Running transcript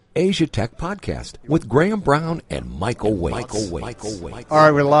Asia Tech Podcast with Graham Brown and Michael Waits. All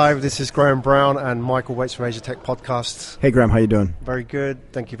right, we're live. This is Graham Brown and Michael Waits from Asia Tech Podcast. Hey, Graham, how you doing? Very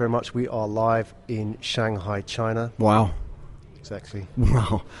good. Thank you very much. We are live in Shanghai, China. Wow. Exactly.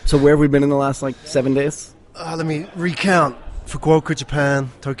 Wow. So where have we been in the last, 7 days? Let me recount. Fukuoka, Japan.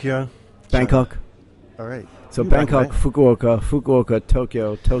 Tokyo. Bangkok. China. All right. So Bangkok, Fukuoka,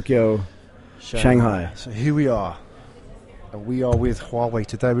 Tokyo, Shanghai. So here we are. And we are with Huawei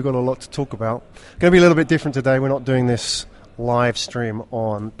today. We've got a lot to talk about. Going to be a little bit different today. We're not doing this live stream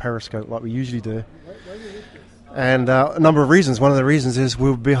on Periscope like we usually do. And a number of reasons. One of the reasons is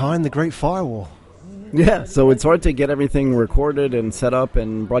we're behind the Great Firewall. Yeah, so it's hard to get everything recorded and set up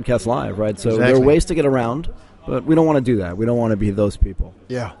and broadcast live, right? So Exactly. There are ways to get around, but we don't want to do that. We don't want to be those people.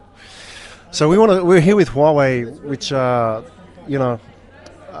 Yeah. So we're here with Huawei, which,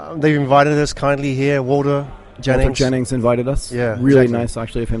 they've invited us kindly here. Walter Jennings invited us. Yeah, really exactly. nice,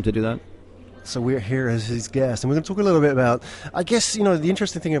 actually, of him to do that. So we're here as his guest, and we're going to talk a little bit about, I guess, the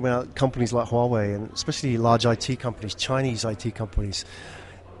interesting thing about companies like Huawei, and especially large IT companies, Chinese IT companies,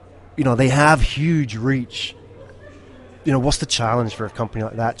 they have huge reach. What's the challenge for a company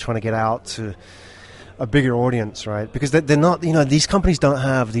like that trying to get out to a bigger audience, right? Because they're not, these companies don't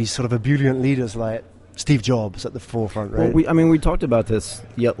have these sort of ebullient leaders like Steve Jobs at the forefront, right? Well, we talked about this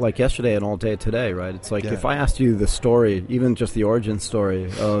yesterday and all day today, right? It's like if I asked you the story, even just the origin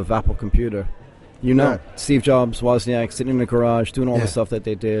story of Apple Computer, Steve Jobs, Wozniak sitting in a garage doing all the stuff that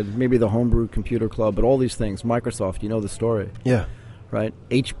they did, maybe the homebrew computer club, but all these things, Microsoft, the story. Yeah. Right?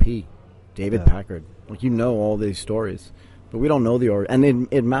 HP, David Packard, all these stories. But we don't know the origin. And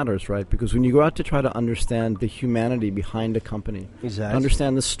it matters, right? Because when you go out to try to understand the humanity behind a company,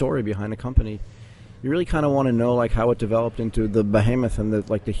 understand the story behind a company, you really kind of want to know how it developed into the behemoth and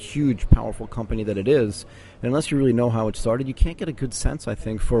the huge, powerful company that it is. And unless you really know how it started, you can't get a good sense, I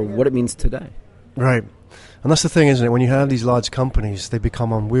think, for what it means today. Right. And that's the thing, isn't it? When you have these large companies, they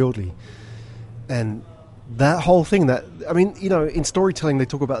become unwieldy. And that whole thing in storytelling, they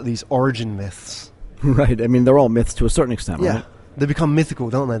talk about these origin myths. Right. They're all myths to a certain extent, right? Yeah. They become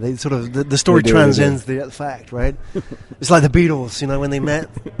mythical, don't they? They sort of, the story transcends the fact, right? It's like the Beatles, when they met.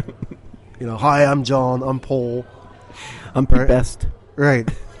 Hi, I'm John, I'm Paul. I'm Pete Best. Right.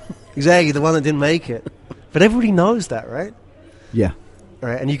 Exactly, the one that didn't make it. But everybody knows that, right? Yeah.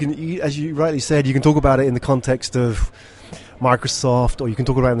 Right, and as you rightly said, you can talk about it in the context of Microsoft, or you can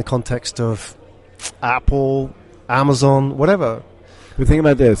talk about it in the context of Apple, Amazon, whatever. But think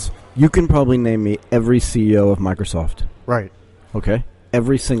about this. You can probably name me every CEO of Microsoft. Right. Okay?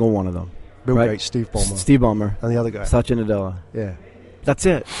 Every single one of them. Bill Gates, Steve Ballmer. And the other guy. Satya Nadella. Yeah. That's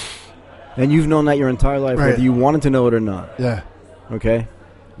it. And you've known that your entire life, whether you wanted to know it or not. Yeah. Okay?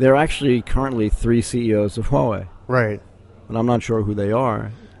 There are actually currently 3 CEOs of Huawei. Right. And I'm not sure who they are.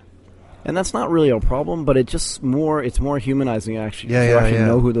 And that's not really a problem, but it's more humanizing, actually, to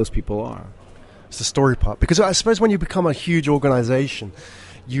know who those people are. It's the story part. Because I suppose when you become a huge organization,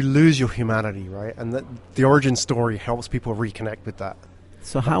 you lose your humanity, right? And the origin story helps people reconnect with that.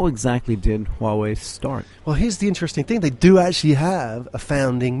 So how exactly did Huawei start? Well, here's the interesting thing. They do actually have a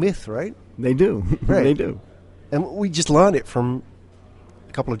founding myth, right? They do. Right. They do. And we just learned it from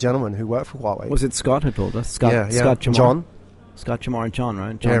a couple of gentlemen who work for Huawei. Was it Scott who told us? Scott Chamar. John. Scott Chamar and John,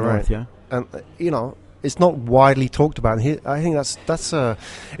 right? John North, right. And, it's not widely talked about. And I think that's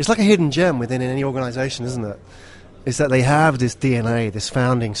it's like a hidden gem within any organization, isn't it? Is that they have this DNA, this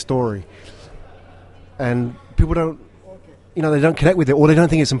founding story. And people don't, they don't connect with it, or they don't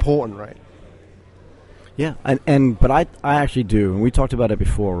think it's important, right? Yeah, but I actually do, and we talked about it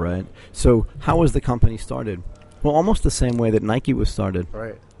before, right? So how was the company started? Well, almost the same way that Nike was started.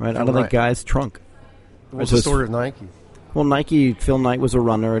 Right. Out of that guy's trunk. What's the story of Nike? Well, Nike, Phil Knight was a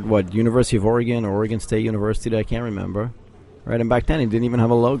runner at University of Oregon or Oregon State University, I can't remember. Right, and back then he didn't even have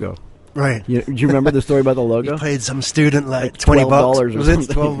a logo. Right. Do you remember the story about the logo? He paid some student like $20 or was it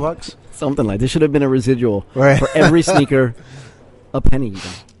 $12? Something like that. There should have been a residual right. for every sneaker, a penny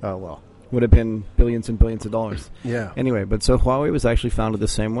even. Oh, well. Would have been billions and billions of dollars. Yeah. Anyway, but so Huawei was actually founded the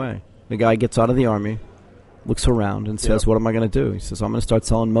same way. The guy gets out of the army, looks around, and says, what am I going to do? He says, I'm going to start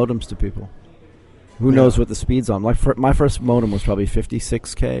selling modems to people. Who knows what the speed's on? My first modem was probably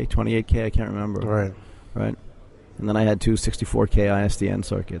 56K, 28K, I can't remember. Right. And then I had 2 64K ISDN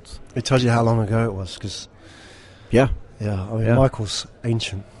circuits. It tells you how long ago it was, because... Yeah. Yeah, Michael's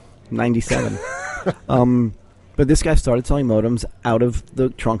ancient. 97. But this guy started selling modems out of the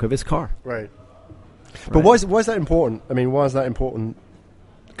trunk of his car. Right. But why is that important? Why is that important?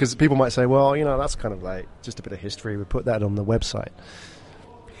 Because people might say, well, that's kind of like just a bit of history. We put that on the website.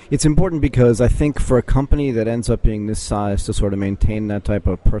 It's important because I think for a company that ends up being this size to sort of maintain that type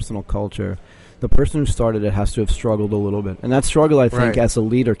of personal culture, the person who started it has to have struggled a little bit. And that struggle, I think, as a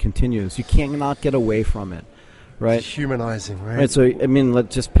leader continues. You cannot get away from it, right? It's humanizing, right? Right, so, I mean,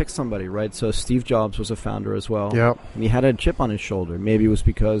 let's just pick somebody, right? So Steve Jobs was a founder as well. Yep. And he had a chip on his shoulder. Maybe it was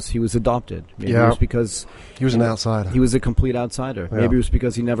because he was adopted. Maybe it was because he was an outsider. He was a complete outsider. Yeah. Maybe it was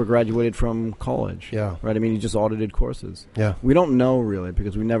because he never graduated from college. Yeah. Right? I mean, he just audited courses. Yeah. We don't know, really,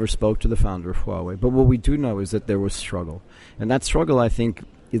 because we never spoke to the founder of Huawei. But what we do know is that there was struggle. And that struggle, I think,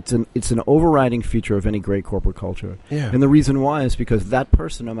 it's an overriding feature of any great corporate culture. Yeah. And the reason why is because that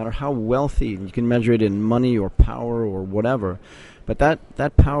person, no matter how wealthy, and you can measure it in money or power or whatever, but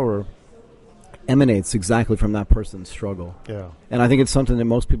that power emanates exactly from that person's struggle. Yeah. And I think it's something that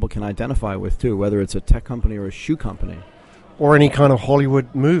most people can identify with, too, whether it's a tech company or a shoe company. Or any kind of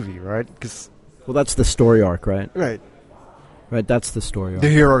Hollywood movie, right? Well, that's the story arc, right? Right. Right, that's the story arc. The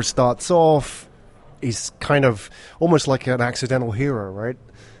hero starts off, he's kind of almost like an accidental hero, right?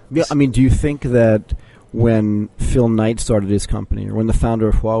 Yeah, I mean, do you think that when Phil Knight started his company, or when the founder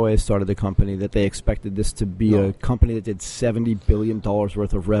of Huawei started the company, that they expected this to be a company that did $70 billion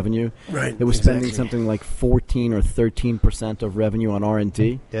worth of revenue? Right. That was spending something like 14 or 13% of revenue on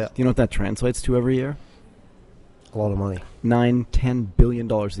R&D? Yeah. Do you know what that translates to every year? A lot of money. $10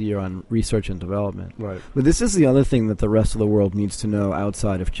 billion a year on research and development. Right. But this is the other thing that the rest of the world needs to know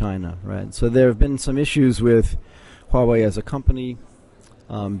outside of China, right? So there have been some issues with Huawei as a company,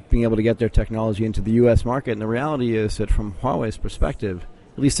 being able to get their technology into the U.S. market. And the reality is that from Huawei's perspective,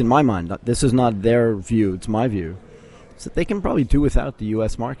 at least in my mind, this is not their view, it's my view, is that they can probably do without the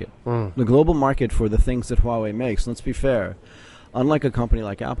U.S. market. The global market for the things that Huawei makes, let's be fair, unlike a company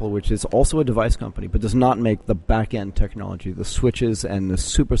like Apple, which is also a device company, but does not make the back-end technology, the switches and the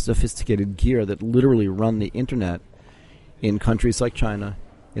super sophisticated gear that literally run the internet in countries like China,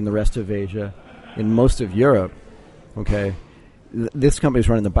 in the rest of Asia, in most of Europe, okay? This company is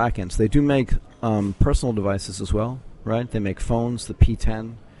running the back end. So they do make personal devices as well, right? They make phones, the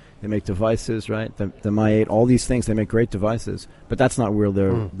P10. They make devices, right? The Mi 8, all these things. They make great devices. But that's not where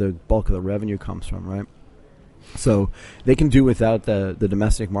the bulk of the revenue comes from, right? So they can do without the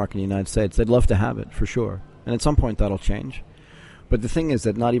domestic market in the United States. They'd love to have it, for sure. And at some point that'll change. But the thing is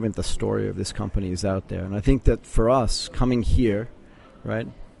that not even the story of this company is out there. And I think that for us, coming here, right,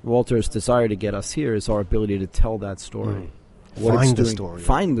 Walter's desire to get us here is our ability to tell that story. Find the story.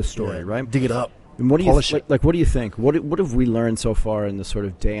 Find the story, right? Dig it up. And what do you what do you think? What have we learned so far in the sort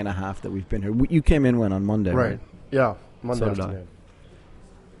of day and a half that we've been here? You came in on Monday, right? Yeah, Monday So afternoon.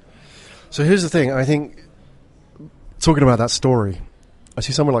 So here's the thing. I think, talking about that story, I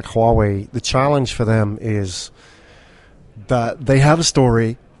see someone like Huawei, the challenge for them is that they have a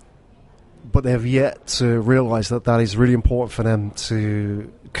story, but they have yet to realize that that is really important for them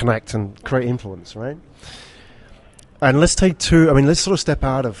to connect and create influence, right? And let's sort of step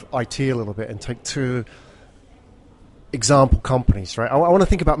out of IT a little bit and take two example companies, right? I want to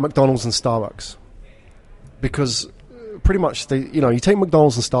think about McDonald's and Starbucks, because pretty much you take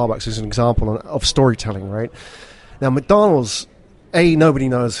McDonald's and Starbucks as an example of storytelling, right? Now, McDonald's, nobody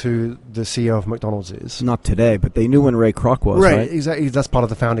knows who the CEO of McDonald's is. Not today, but they knew when Ray Kroc was, right? Exactly. That's part of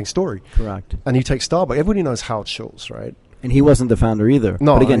the founding story. Correct. And you take Starbucks, everybody knows Howard Schultz, right? And he wasn't the founder either.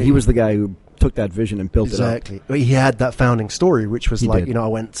 No, but again, he was the guy who took that vision and built it up. Exactly. But he had that founding story, which was He did. I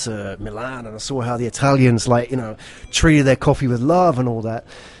went to Milan and I saw how the Italians, treated their coffee with love and all that.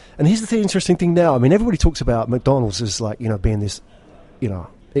 And here's the interesting thing now. I mean, everybody talks about McDonald's as being this,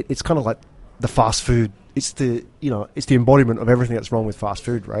 it's kind of like the fast food. It's the embodiment of everything that's wrong with fast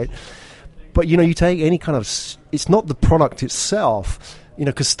food, right? But, you take any kind of, it's not the product itself,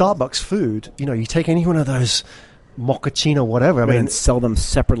 because Starbucks food, you take any one of those mochaccino, whatever. I mean, sell them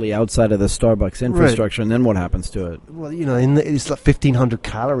separately outside of the Starbucks infrastructure, and then what happens to it? Well, it's like 1,500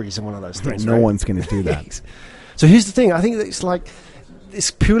 calories in one of those things. No one's going to do that. So here's the thing. I think that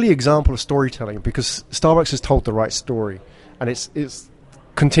it's purely example of storytelling, because Starbucks has told the right story, and it's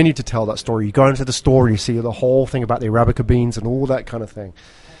continued to tell that story. You go into the store, you see the whole thing about the Arabica beans and all that kind of thing.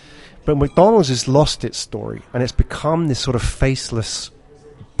 But McDonald's has lost its story, and it's become this sort of faceless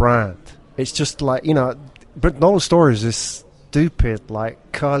brand. It's just McDonald's story is this stupid,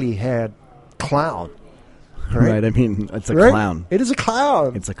 curly-haired clown. Right? I mean, it's a clown. It is a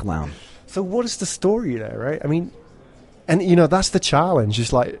clown. It's a clown. So what is the story there, right? I mean, and, that's the challenge.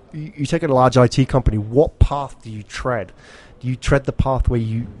 It's like, you take a large IT company, what path do you tread? Do you tread the path where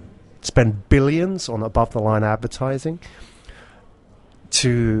you spend billions on above-the-line advertising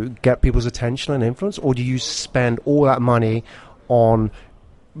to get people's attention and influence? Or do you spend all that money on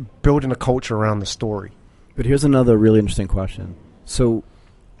building a culture around the story? But here's another really interesting question. So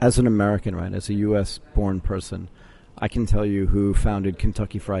as an American, right, as a U.S.-born person, I can tell you who founded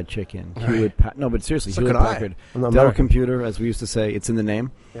Kentucky Fried Chicken. Right. No, but seriously, So Hewlett could I. Packard. I'm not Dell American. Computer, as we used to say, it's in the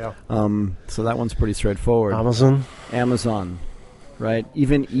name. Yeah. So that one's pretty straightforward. Amazon, right?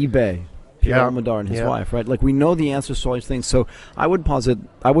 Even eBay. Peter Yeah. Almadar and his Yeah. wife, right? Like, we know the answers to all these things. So I would posit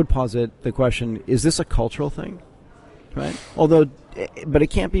the question: is this a cultural thing, right? But it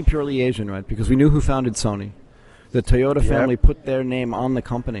can't be purely Asian, right? Because we knew who founded Sony. The Toyota family put their name on the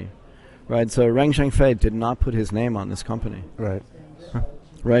company, right? So Reng Zhengfei did not put his name on this company, right?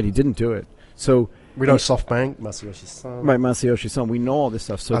 right? He didn't do it. So We know SoftBank, Masayoshi Son. right, Masayoshi Son. We know all this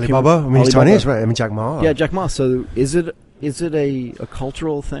stuff. So Alibaba, he's Chinese, right? I mean, Jack Ma. Yeah, Jack Ma. So is it a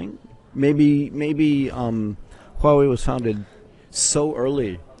cultural thing? Maybe Huawei was founded so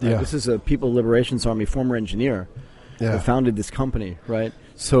early. Right? Yeah. This is a People Liberations Army former engineer Yeah. who founded this company, right?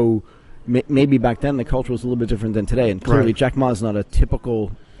 So maybe back then the culture was a little bit different than today, and clearly Right. Jack Ma is not a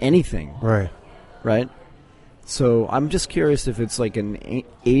typical anything, Right. So I'm just curious if it's like an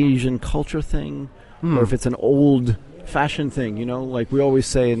Asian culture thing, or if it's an old-fashioned thing. You know, like we always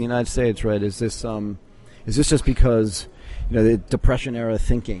say in the United States, right? Is this just because the Depression era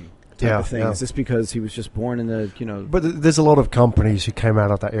thinking? Type of thing. Yeah. Is this because he was just born in the But there's a lot of companies who came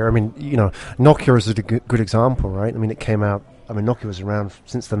out of that era. I mean, Nokia is a good example, right? I mean, Nokia was around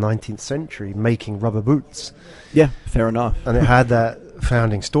since the 19th century making rubber boots. Yeah, fair enough. And it had that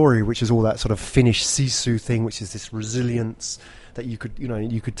founding story, which is all that sort of Finnish sisu thing, which is this resilience that you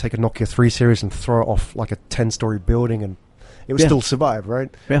could take a Nokia 3 series and throw it off like a 10-story building and it would still survive,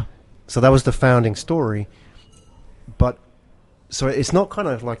 right? Yeah. So that was the founding story. But so it's not kind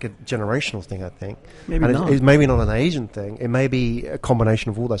of like a generational thing, I think. Maybe and not. It's maybe not an Asian thing. It may be a combination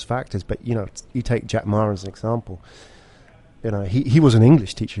of all those factors. But you take Jack Ma as an example. He was an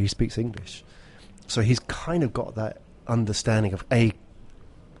English teacher. He speaks English, so he's kind of got that understanding of A,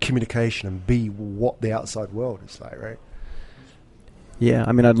 communication, and B, what the outside world is like, right? Yeah,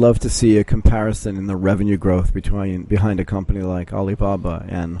 I mean, I'd love to see a comparison in the revenue growth behind a company like Alibaba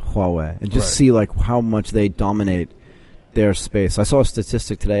and Huawei, and just see like how much they dominate their space. I saw a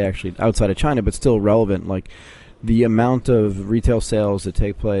statistic today, actually, outside of China, but still relevant, like the amount of retail sales that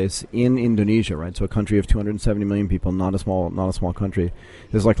take place in Indonesia, right? So a country of 270 million people, not a small country,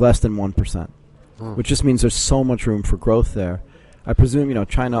 is like less than 1%, which just means there's so much room for growth there. I presume,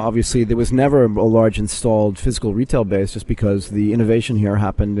 China, obviously, there was never a large installed physical retail base just because the innovation here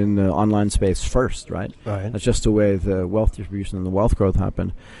happened in the online space first, right? Right. That's just the way the wealth distribution and the wealth growth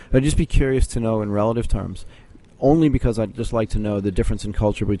happened. I'd just be curious to know in relative terms, only because I'd just like to know the difference in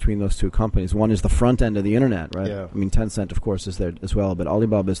culture between those two companies. One is the front end of the internet, right? Yeah. I mean, Tencent, of course, is there as well, but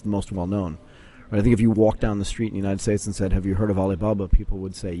Alibaba is the most well-known. Right? I think if you walk down the street in the United States and said, have you heard of Alibaba, people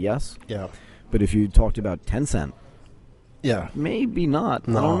would say yes. Yeah. But if you talked about Tencent, maybe not.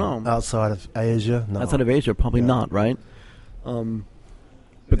 No. I don't know. Outside of Asia, no. Outside of Asia, probably not, right?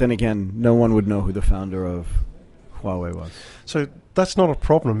 But then again, no one would know who the founder of Huawei was. So that's not a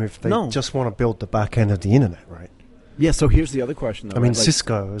problem if they just want to build the back end of the internet, right? Yeah, so here's the other question, though. I mean, right?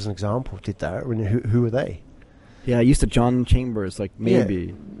 Cisco, as an example, did that. I mean, who are they? Yeah, I used to John Chambers,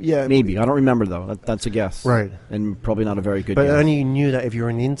 maybe. Yeah. Maybe. I don't remember, though. That's a guess. Right. And probably not a very good But guess. only you knew that if you were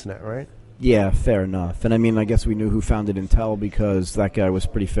on the internet, right? Yeah, fair enough. And I mean, I guess we knew who founded Intel because that guy was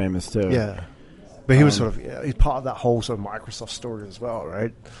pretty famous, too. Yeah. But he was he's part of that whole sort of Microsoft story as well,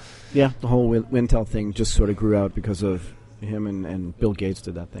 right? Yeah, the whole Intel thing just sort of grew out because of him and Bill Gates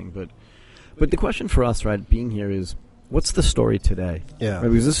did that thing. But the question for us, right, being here is, what's the story today? Yeah. Right,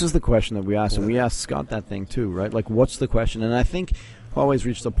 because this is the question that we asked, and we asked Scott that thing too, right? Like, what's the question? And I think Huawei's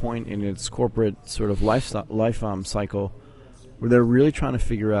reached a point in its corporate sort of life cycle where they're really trying to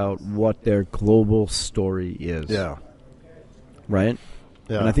figure out what their global story is. Yeah. Right?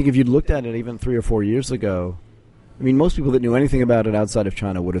 Yeah. And I think if you'd looked at it even 3 or 4 years ago, I mean, most people that knew anything about it outside of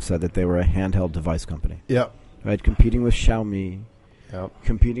China would have said that they were a handheld device company. Yeah. Right? Competing with Xiaomi,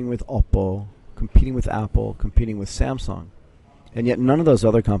 competing with Oppo, competing with Apple, competing with Samsung. And yet none of those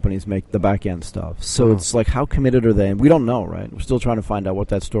other companies make the back-end stuff. So it's like, how committed are they? And we don't know, right? We're still trying to find out what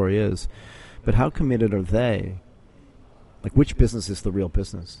that story is. But how committed are they? Like, which business is the real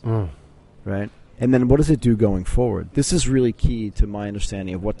business? Right? And then what does it do going forward? This is really key to my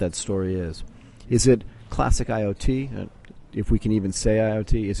understanding of what that story is. Is it classic IoT? If we can even say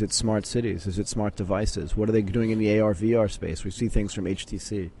IoT, is it smart cities? Is it smart devices? What are they doing in the AR/VR space? We see things from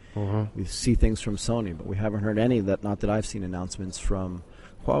HTC. We see things from Sony, but we haven't heard any of that, not that I've seen announcements from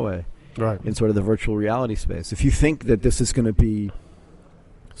Huawei in sort of the virtual reality space. If you think that this is going to be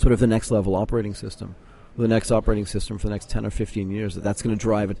sort of the next level operating system, the next operating system for the next 10 or 15 years, that's going to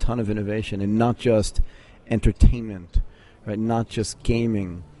drive a ton of innovation and not just entertainment, right? Not just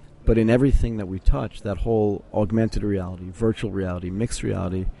gaming, But in everything that we touch, that whole augmented reality, virtual reality, mixed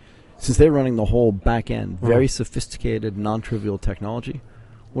reality, since they're running the whole back end, very sophisticated, non-trivial technology,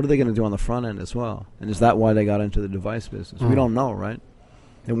 what are they going to do on the front end as well? And is that why they got into the device business? We don't know, right?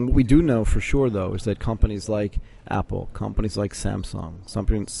 And what we do know for sure, though, is that companies like Apple, companies like Samsung,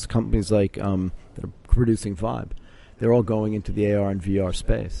 companies like that are producing Vibe, they're all going into the AR and VR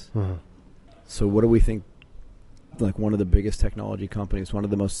space. So what do we think, like one of the biggest technology companies, one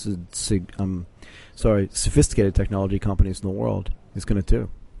of the most sophisticated technology companies in the world is going to do?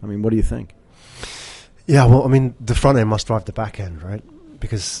 I mean, what do you think? Yeah, well, I mean, the front end must drive the back end, right?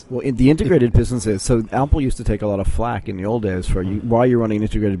 Because in the integrated businesses, so Apple used to take a lot of flack in the old days for why you're running an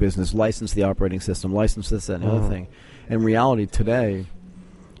integrated business, license the operating system, license this, that, and the other thing. In reality, today,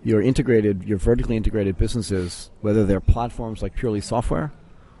 your vertically integrated businesses, whether they're platforms like purely software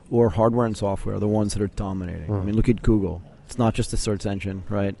or hardware and software, are the ones that are dominating. I mean, look at Google. It's not just a search engine,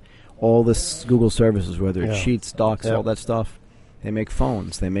 right? All this Google services, whether it's Sheets, Docs, all that stuff. They make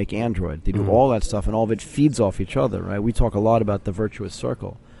phones. They make Android. They do all that stuff, and all of it feeds off each other, right? We talk a lot about the virtuous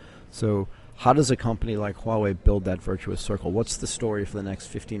circle. So how does a company like Huawei build that virtuous circle? What's the story for the next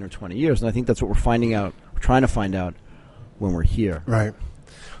 15 or 20 years? And I think that's what we're finding out. We're trying to find out when we're here. Right.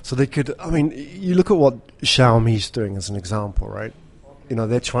 So they could, I mean, you look at what Xiaomi's doing as an example, right? You know,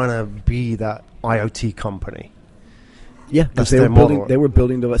 they're trying to be that IoT company. Yeah, because they were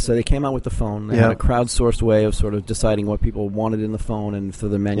building devices. So they came out with the phone. They had a crowdsourced way of sort of deciding what people wanted in the phone and for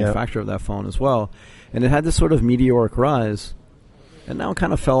the manufacturer of that phone as well. And it had this sort of meteoric rise, and now it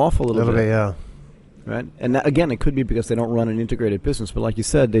kind of fell off a little bit. Yeah. Right? And that, again, it could be because they don't run an integrated business. But like you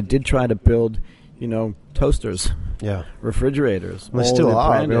said, they did try to build, toasters, refrigerators. They still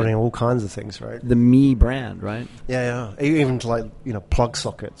are building all kinds of things, right? The Mi brand, right? Yeah. Even to plug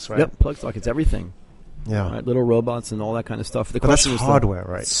sockets, right? Yep, plug sockets, everything. Yeah, right, little robots and all that kind of stuff. But that's hardware,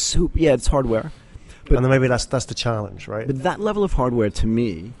 right? It's hardware. But and then maybe that's the challenge, right? But that level of hardware, to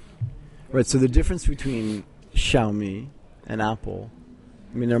me, right? So the difference between Xiaomi and Apple,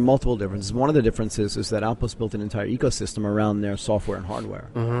 I mean, there are multiple differences. One of the differences is that Apple's built an entire ecosystem around their software and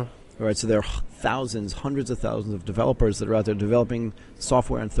hardware. Right, so there are thousands, hundreds of thousands of developers that are out there developing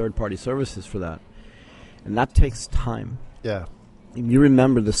software and third-party services for that, and that takes time. Yeah. You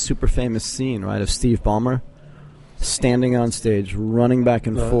remember the super famous scene, right, of Steve Ballmer standing on stage, running back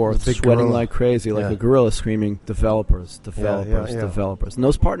and forth, sweating gorilla. Like crazy, like a gorilla, screaming, developers. And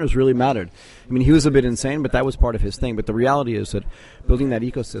those partners really mattered. I mean, he was a bit insane, but that was part of his thing. But the reality is that building that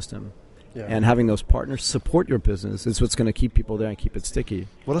ecosystem and having those partners support your business is what's going to keep people there and keep it sticky.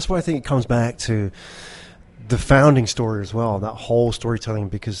 Well, that's why I think it comes back to the founding story as well, that whole storytelling,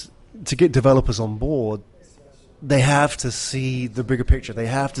 because to get developers on board, they have to see the bigger picture. They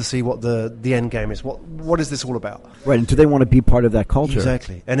have to see what the end game is. What is this all about? Right, and do they want to be part of that culture?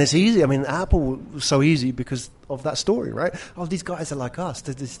 Exactly. And it's easy. I mean, Apple was so easy because of that story, right? Oh, these guys are like us.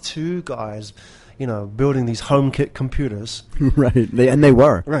 There's these two guys, building these HomeKit computers. Right, they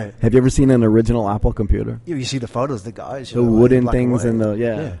were. Right. Have you ever seen an original Apple computer? You see the photos, the guys. The wooden things and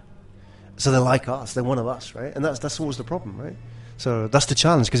the, So they're like us. They're one of us, right? And that's always the problem, right? So that's the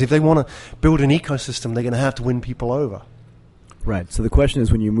challenge, because if they want to build an ecosystem, they're going to have to win people over. Right. So the question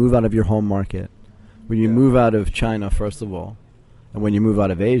is, when you move out of your home market, when you move out of China, first of all, and when you move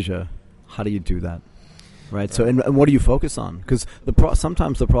out of Asia, how do you do that? Right. So, and what do you focus on? Because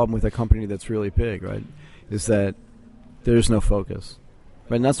sometimes the problem with a company that's really big, right, is that there's no focus.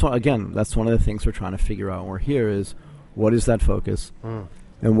 Right. And that's one of the things we're trying to figure out. When we're here is, what is that focus?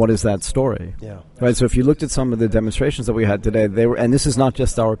 And what is that story? Yeah. Right. So if you looked at some of the demonstrations that we had today, and this is not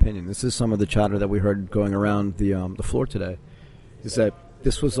just our opinion. This is some of the chatter that we heard going around the floor today. Is that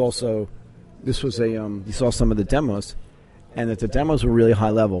you saw some of the demos, and that the demos were really high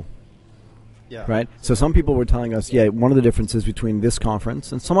level. Yeah. Right. So some people were telling us, one of the differences between this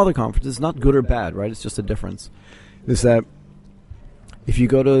conference and some other conferences, not good or bad, right? It's just a difference. Is that if you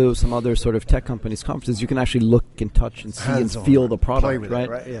go to some other sort of tech companies' conferences, you can actually look and touch and see and feel the product,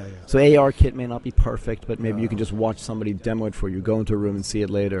 right? Yeah. So ARKit may not be perfect, but maybe you can just watch somebody demo it for you, go into a room and see it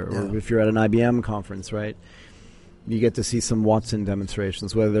later. Or if you're at an IBM conference, right, you get to see some Watson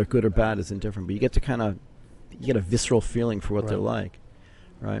demonstrations. Whether they're good or bad is indifferent, but you get to you get a visceral feeling for what they're like,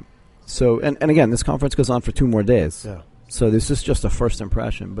 right? So, and again, this conference goes on for 2 more days. Yeah. So this is just a first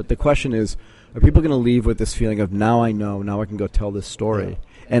impression. But the question is, are people going to leave with this feeling of, now I know, now I can go tell this story?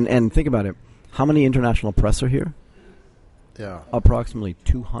 Yeah. And think about it. How many international press are here? Yeah. Approximately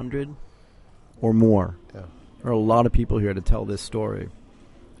 200 or more. Yeah. There are a lot of people here to tell this story.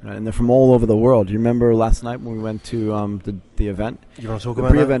 Right? And they're from all over the world. You remember last night when we went to the event? You want to talk about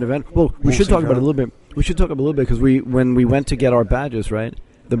the pre-event event? Well, we should talk about it a little bit. We should talk about it a little bit because when we went to get our badges, right?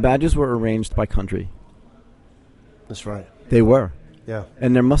 The badges were arranged by country. That's right. They were. Yeah.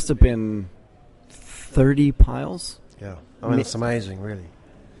 And there must have been 30 piles. Yeah. I mean, it's amazing, really.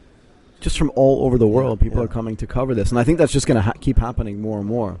 Just from all over the world, people are coming to cover this. And I think that's just going to keep happening more and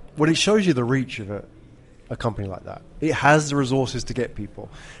more. Well, it shows you the reach of a company like that. It has the resources to get people.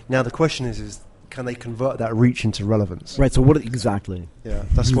 Now, the question is can they convert that reach into relevance? Right, so what exactly? Yeah,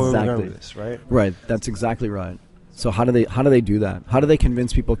 that's where we're going with this, right? Right, that's exactly right. So how do they do that? How do they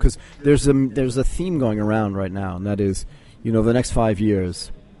convince people? Because there's a theme going around right now, and that is, the next 5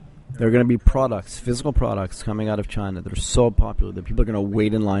 years, there are going to be products, physical products, coming out of China that are so popular that people are going to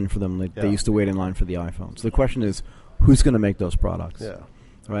wait in line for them like they used to wait in line for the iPhone. So the question is, who's going to make those products? Yeah.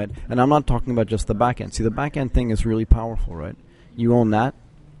 Right? And I'm not talking about just the back end. See, the back end thing is really powerful, right? You own that.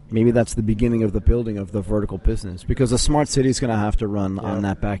 Maybe that's the beginning of the building of the vertical business, because a smart city is going to have to run on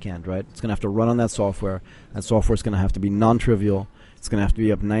that back end, right? It's going to have to run on that software. That software is going to have to be non-trivial. It's going to have to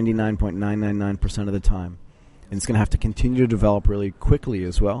be up 99.999% of the time. And it's going to have to continue to develop really quickly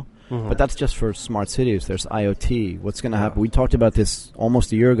as well. Mm-hmm. But that's just for smart cities. There's IoT. What's going to happen? We talked about this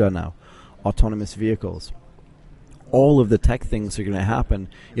almost a year ago now. Autonomous vehicles. All of the tech things are going to happen.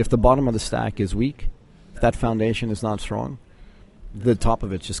 If the bottom of the stack is weak, if that foundation is not strong, the top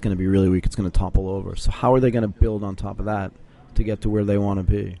of it's just going to be really weak. It's going to topple over. So how are they going to build on top of that to get to where they want to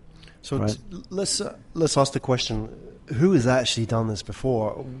be? So right? Let's ask the question, who has actually done this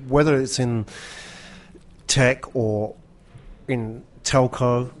before? Whether it's in tech or in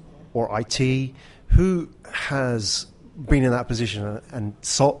telco or IT, who has been in that position and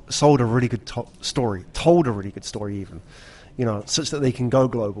sold a really good story, told a really good story even, such that they can go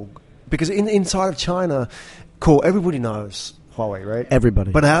global? Because inside of China, cool, everybody knows Huawei, right?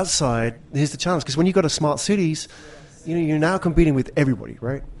 Everybody. But outside, here's the challenge, because when you go to smart cities, you're now competing with everybody,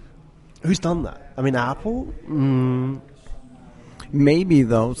 right? Who's done that? I mean, Apple? Maybe,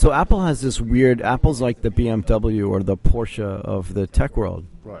 though. So Apple has this weird... Apple's like the BMW or the Porsche of the tech world.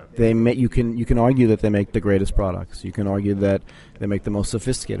 Right. You can argue that they make the greatest products. You can argue that they make the most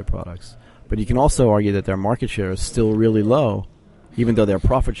sophisticated products. But you can also argue that their market share is still really low, even though their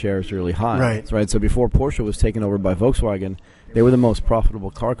profit share is really high. Right. So before Porsche was taken over by Volkswagen, they were the most profitable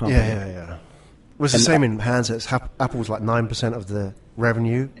car company. Yeah. It was the same in handsets. Apple was like 9% of the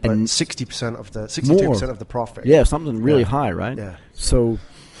revenue, but 62% of the profit. Yeah, something really high, right? Yeah. So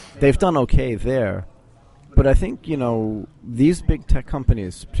they've done okay there. But I think, these big tech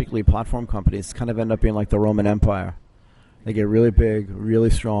companies, particularly platform companies, kind of end up being like the Roman Empire. They get really big, really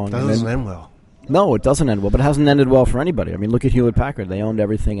strong. That doesn't end well. No, it doesn't end well, but it hasn't ended well for anybody. I mean, look at Hewlett-Packard. They owned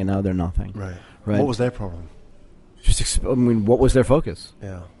everything, and now they're nothing. Right. Right. What was their problem? What was their focus?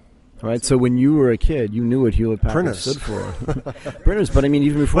 Yeah. Right, so when you were a kid, you knew what Hewlett-Packard stood for. Printers, but I mean,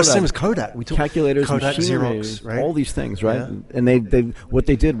 even before that, same as Kodak. We calculators, Kodak, machinery, Xerox, right? all these things, right? Yeah. And what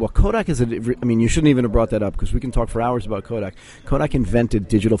they did, Kodak is you shouldn't even have brought that up because we can talk for hours about Kodak. Kodak invented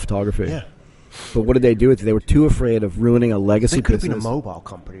digital photography. Yeah. But what did they do with it? They were too afraid of ruining a legacy business. They could have been a mobile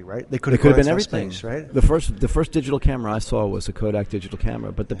company, right? They could have been everything, space, right? The first digital camera I saw was a Kodak digital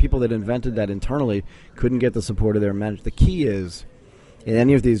camera, but the people that invented that internally couldn't get the support of their management. The key is, in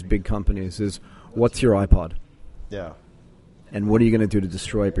any of these big companies, is what's your iPod? Yeah. And what are you going to do to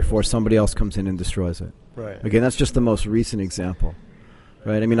destroy it before somebody else comes in and destroys it? Right. Again, that's just the most recent example.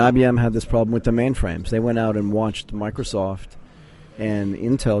 Right? I mean, IBM had this problem with the mainframes. They went out and watched Microsoft and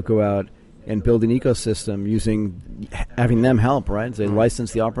Intel go out and build an ecosystem having them help, right? They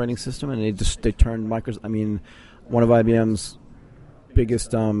licensed the operating system, and they turned one of IBM's biggest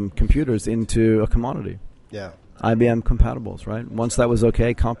computers into a commodity. Yeah. IBM compatibles, right? Once that was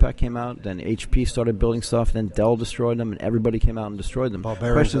okay, Compaq came out, then HP started building stuff, then Dell destroyed them, and everybody came out and destroyed them.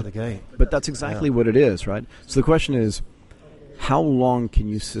 Barbarians at the gate. But that's exactly what it is, right? So the question is, how long can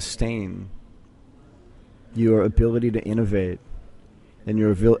you sustain your ability to innovate and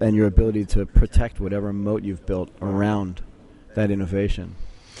your ability to protect whatever moat you've built around that innovation?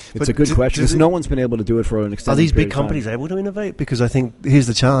 It's a good question, because no one's been able to do it for an extended period of time. Are these big companies able to innovate? Because I think here's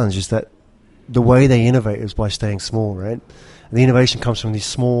the challenge, is that the way they innovate is by staying small, right? And the innovation comes from these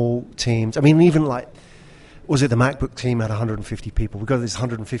small teams. I mean, even was it the MacBook team had 150 people? We've got this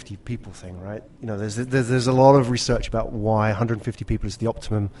 150 people thing, right? There's a lot of research about why 150 people is the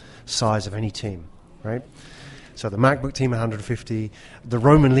optimum size of any team, right? So the MacBook team had 150, the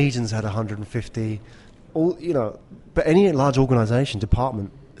Roman legions had 150, but any large organization,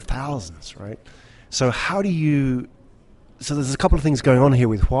 department, thousands, right? So so there's a couple of things going on here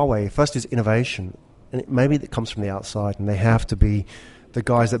with Huawei. First is innovation, and maybe that comes from the outside, and they have to be the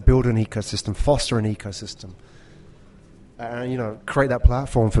guys that build an ecosystem, foster an ecosystem, and create that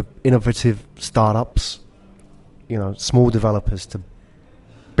platform for innovative startups, small developers to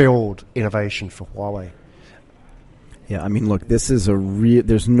build innovation for Huawei? Yeah, I mean, look, this is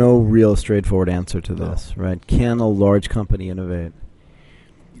there's no real straightforward answer to this, right? Can a large company innovate?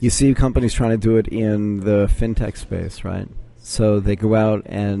 You see companies trying to do it in the fintech space, right? So they go out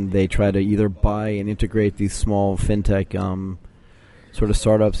and they try to either buy and integrate these small fintech sort of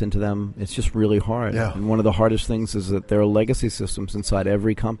startups into them. It's just really hard. Yeah. And one of the hardest things is that there are legacy systems inside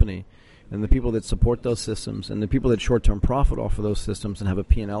every company. And the people that support those systems and the people that short-term profit off of those systems and have a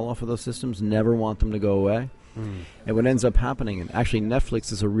P&L off of those systems never want them to go away. And what ends up happening, and actually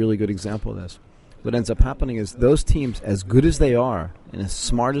Netflix is a really good example of this, what ends up happening is those teams, as good as they are and as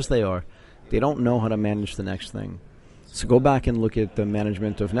smart as they are, they don't know how to manage the next thing. So go back and look at the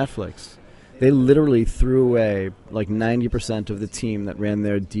management of Netflix. They literally threw away like 90% of the team that ran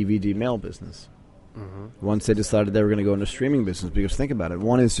their DVD mail business. Once they decided they were going to go into streaming business, because think about it,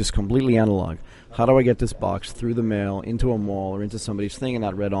 one is just completely analog. How do I get this box through the mail into a mall or into somebody's thing in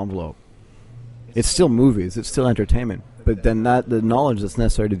that red envelope? It's still movies, it's still entertainment, but then the knowledge that's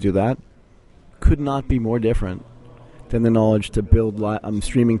necessary to do that could not be more different than the knowledge to build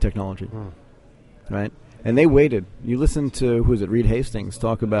streaming technology, right? And they waited. You listen to, Reed Hastings,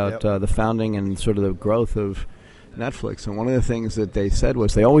 talk about the founding and sort of the growth of Netflix, and one of the things that they said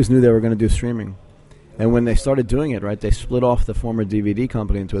was they always knew they were going to do streaming. And when they started doing it, right, they split off the former DVD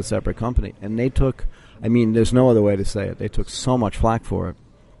company into a separate company. And they took, I mean, there's no other way to say it, they took so much flack for it.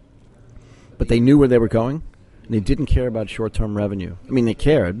 But they knew where they were going, and they didn't care about short-term revenue. I mean, they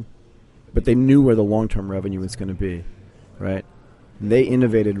cared, but they knew where the long-term revenue was going to be, right? And they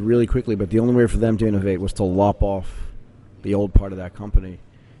innovated really quickly, but the only way for them to innovate was to lop off the old part of that company.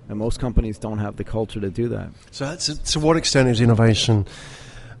 And most companies don't have the culture to do that. So to what extent is innovation,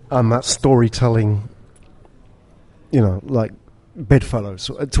 that storytelling, like bedfellows?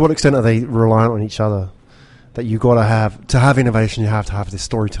 To what extent are they reliant on each other? That you got to have innovation, you have to have this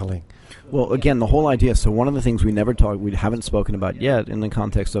storytelling. Well, again, the whole idea, so one of the things we haven't spoken about yet in the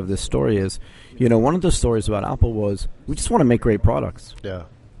context of this story is, one of the stories about Apple was, we just want to make great products. Yeah.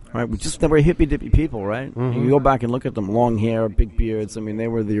 Right? They were hippy-dippy people, right? You go back and look at them, long hair, big beards. I mean, they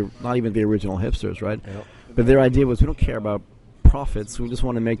were not even the original hipsters, right? Yep. But their idea was, we don't care about profits, we just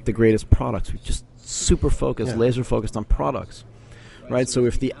want to make the greatest products. We just super focused, laser focused on products, right? So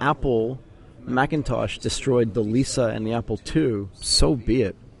if the Apple Macintosh destroyed the Lisa and the Apple II, so be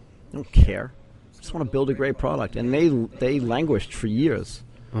it. I don't care. I just want to build a great product. And they languished for years.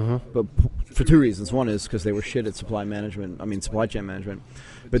 But for two reasons. One is because they were shit at supply chain management.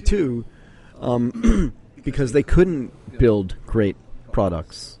 But two, because they couldn't build great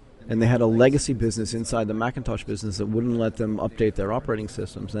products. And they had a legacy business inside the Macintosh business that wouldn't let them update their operating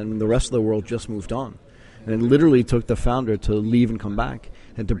systems. And the rest of the world just moved on. And it literally took the founder to leave and come back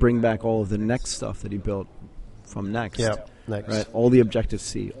and to bring back all of the Next stuff that he built from Next. Yeah, Next. Right? All the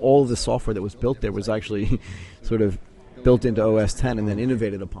Objective-C, all of the software that was built there was actually sort of built into OS 10 and then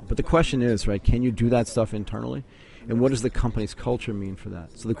innovated upon. But the question is, right, can you do that stuff internally? And what does the company's culture mean for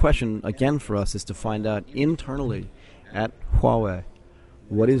that? So the question, again, for us is to find out internally at Huawei,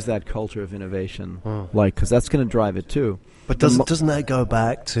 what is that culture of innovation like? Because that's going to drive it too. But doesn't that go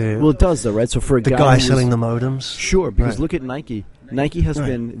back to... Well, it does, though, right? So for the guy selling the modems? Sure, because look at Nike. Nike has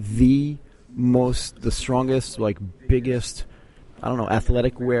been the strongest, biggest,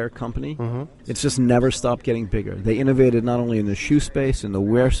 athletic wear company. It's just never stopped getting bigger. They innovated not only in the shoe space, in the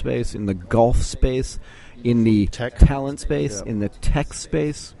wear space, in the golf space, in the talent space, in the tech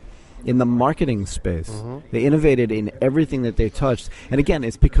space, in the marketing space. They innovated in everything that they touched. And again,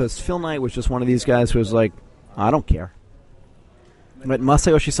 it's because Phil Knight was just one of these guys who was like, I don't care. But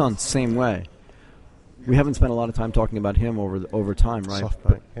Masayoshi Son, same way. We haven't spent a lot of time talking about him over time, right?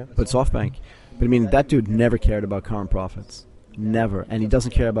 SoftBank, but SoftBank. But I mean, that dude never cared about current profits. Never. And he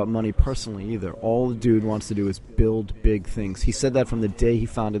doesn't care about money personally either. All the dude wants to do is build big things. He said that from the day he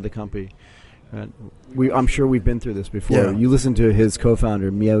founded the company. I'm sure we've been through this before. Yeah. You listen to his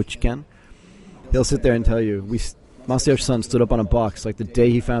co-founder, Miao Chiken. He'll sit there and tell you, Masayoshi Son stood up on a box the day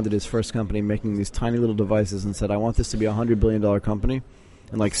he founded his first company, making these tiny little devices, and said, I want this to be a $100 billion company.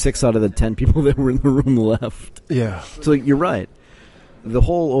 And 6 out of the 10 people that were in the room left. Yeah. So you're right. The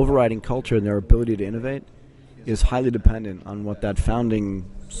whole overriding culture and their ability to innovate is highly dependent on what that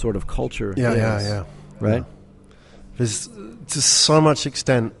founding sort of culture is. Yeah. Right? Yeah. There's to so much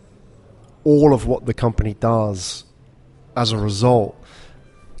extent all of what the company does as a result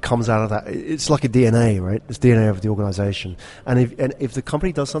comes out of that. It's like a DNA, right? It's DNA of the organization. And if the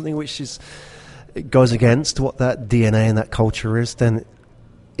company does something it goes against what that DNA and that culture is, then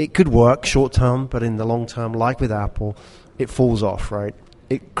it could work short term, but in the long term, like with Apple, it falls off, right?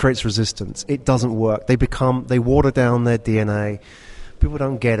 It creates resistance. It doesn't work. They water down their DNA people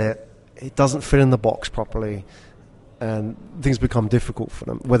don't get it. It doesn't fit in the box properly. And things become difficult for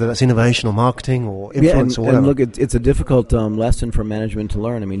them, whether that's innovation or marketing or influence or whatever. And look, it's a difficult lesson for management to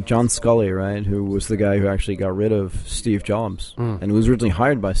learn. I mean, John Scully, right, who was the guy who actually got rid of Steve Jobs, and who was originally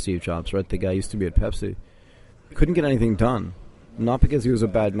hired by Steve Jobs, right? The guy used to be at Pepsi. Couldn't get anything done. Not because he was a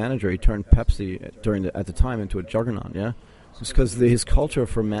bad manager. He turned Pepsi at the time into a juggernaut, yeah? It's because his culture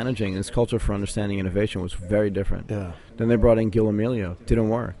for managing, his culture for understanding innovation was very different. Yeah. Then they brought in Gil Amelio. Didn't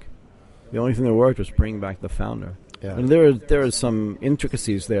work. The only thing that worked was bringing back the founder. Yeah. And there are some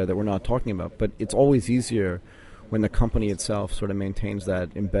intricacies there that we're not talking about, but it's always easier when the company itself sort of maintains that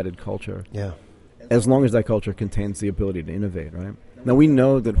embedded culture. Yeah. As long as that culture contains the ability to innovate, right? Now, we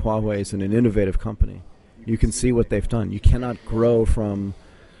know that Huawei is an innovative company. You can see what they've done. You cannot grow from,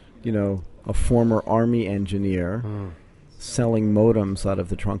 a former army engineer selling modems out of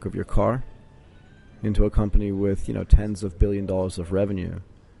the trunk of your car into a company with, tens of billion dollars of revenue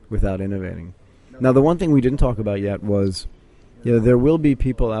without innovating. Now, the one thing we didn't talk about yet was, there will be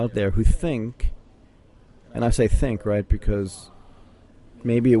people out there who think, and I say think, right, because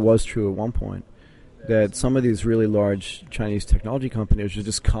maybe it was true at one point, that some of these really large Chinese technology companies are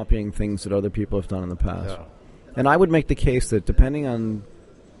just copying things that other people have done in the past. Yeah. And I would make the case that depending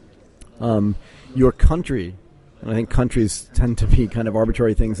on your country, and I think countries tend to be kind of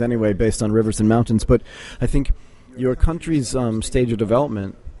arbitrary things anyway based on rivers and mountains, but I think your country's stage of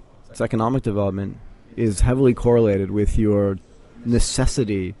development, its economic development, is heavily correlated with your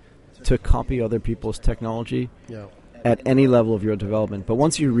necessity to copy other people's technology at any level of your development. But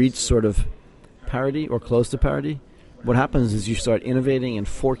once you reach sort of parity or close to parity, what happens is you start innovating and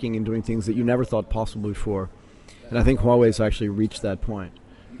forking and doing things that you never thought possible before. And I think Huawei's actually reached that point.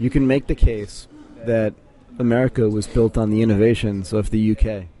 You can make the case that America was built on the innovations of the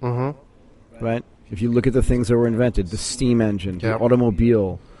UK, right? If you look at the things that were invented, the steam engine, the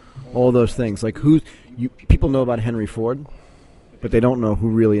automobile, all those things. Like people know about Henry Ford, but they don't know who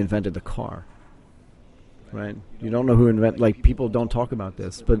really invented the car. Right? You don't know who people don't talk about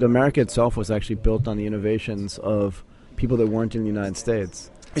this. But America itself was actually built on the innovations of people that weren't in the United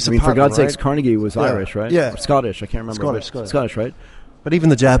States. For God's sakes, Carnegie was Irish, right? Yeah. Or Scottish, I can't remember. Scottish, right? But even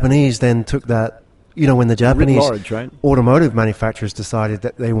the Japanese then took that, when the Japanese automotive manufacturers decided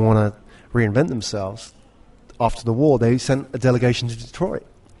that they want to reinvent themselves after the war, they sent a delegation to Detroit.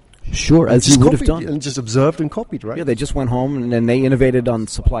 Sure, as you would have done. And just observed and copied, right? Yeah, they just went home and then they innovated on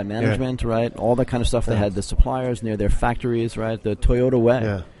supply management, right? All that kind of stuff. They had the suppliers near their factories, right? The Toyota way.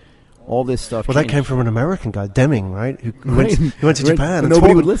 Yeah. All this stuff. Well, that came from an American guy, Deming, right? Who went to Japan. And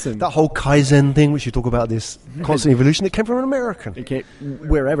nobody would listen. That whole Kaizen thing, which you talk about, this constant evolution, it came from an American. It came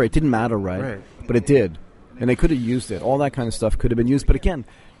wherever. It didn't matter, right? But it did. And they could have used it. All that kind of stuff could have been used. But again,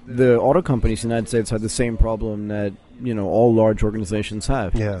 the auto companies in the United States had the same problem that, all large organizations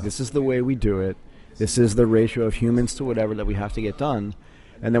have. Yeah. This is the way we do it. This is the ratio of humans to whatever that we have to get done.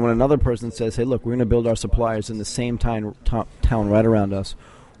 And then when another person says, hey, look, we're going to build our suppliers in the same town right around us,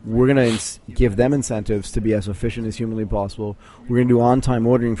 we're going to give them incentives to be as efficient as humanly possible. We're going to do on-time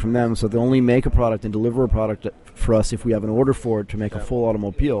ordering from them so they'll only make a product and deliver a product for us if we have an order for it to make a full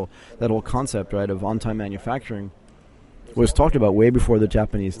automobile. That whole concept, right, of on-time manufacturing was talked about way before the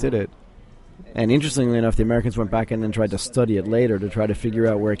Japanese did it. And interestingly enough, the Americans went back and then tried to study it later to try to figure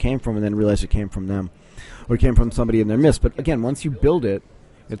out where it came from and then realized it came from them or it came from somebody in their midst. But again, once you build it,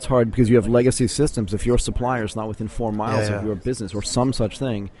 it's hard because you have legacy systems. If your supplier is not within 4 miles of your business or some such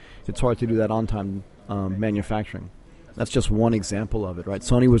thing, it's hard to do that on-time manufacturing. That's just one example of it, right?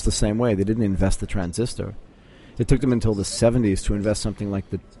 Sony was the same way. They didn't invest the transistor. It took them until the 70s to invest something like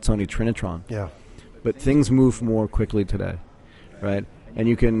the Sony Trinitron. Yeah. But things move more quickly today, right? And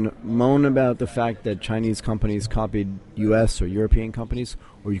you can moan about the fact that Chinese companies copied U.S. or European companies,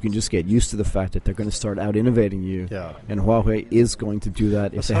 or you can just get used to the fact that they're going to start out-innovating you. Yeah. And Huawei is going to do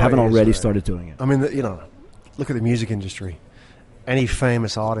that if they haven't already started doing it. I mean, look at the music industry. Any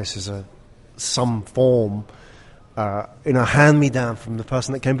famous artist is some form, hand-me-down from the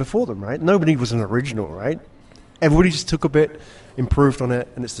person that came before them, right? Nobody was an original, right? Everybody just took a bit, improved on it,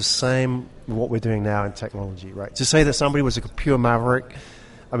 and it's the same with what we're doing now in technology, right? To say that somebody was a pure maverick,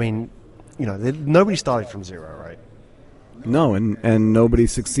 I mean, nobody started from zero, right? No, and nobody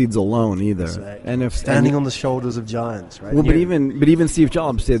succeeds alone either. Exactly. And if standing on the shoulders of giants, right? Well, but even Steve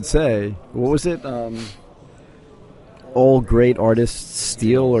Jobs did say, what was it? All great artists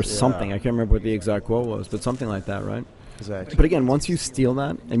steal or something. I can't remember what the exact quote was, but something like that, right? Exactly. But again, once you steal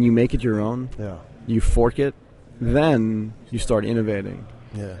that and you make it your own, you fork it, then you start innovating.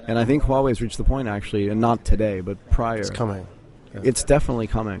 Yeah. And I think Huawei's reached the point, actually, and not today, but prior. It's coming. Yeah. It's definitely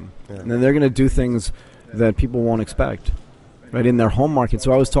coming. Yeah. And then they're going to do things that people won't expect. right, in their home market.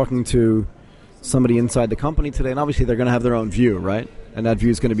 So I was talking to somebody inside the company today, and obviously they're going to have their own view, right? And that view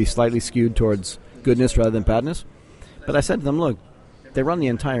is going to be slightly skewed towards goodness rather than badness. But I said to them, look, they run the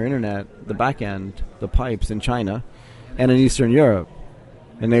entire internet, the back end, the pipes in China and in Eastern Europe.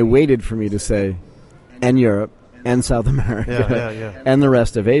 And they waited for me to say, and Europe, and South America, and the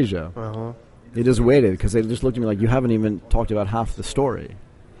rest of Asia. Uh-huh. They just waited because they just looked at me like, you haven't even talked about half the story.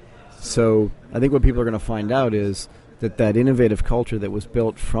 So I think what people are going to find out is that innovative culture that was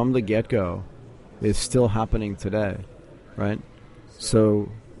built from the get-go is still happening today, right?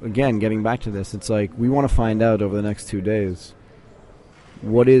 So, again, getting back to this, it's like we want to find out over the next 2 days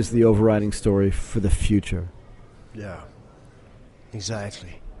what is the overriding story for the future. Yeah,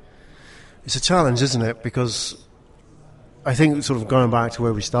 exactly. It's a challenge, isn't it? Because I think sort of going back to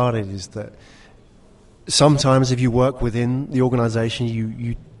where we started is that sometimes if you work within the organization,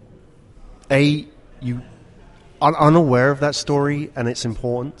 you are unaware of that story and its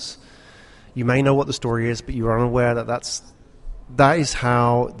importance. You may know what the story is, but you're unaware that is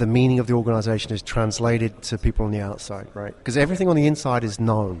how the meaning of the organization is translated to people on the outside, right? Because everything on the inside is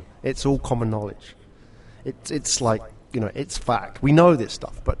known. It's all common knowledge. It's like, it's fact. We know this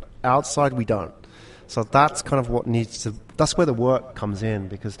stuff, but outside we don't. So that's kind of what that's where the work comes in,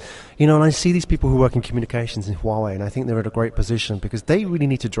 because, and I see these people who work in communications in Huawei, and I think they're at a great position because they really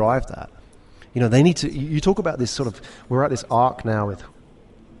need to drive that. They need to, you talk about this sort of, we're at this arc now with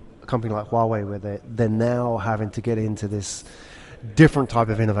a company like Huawei where they're now having to get into this different type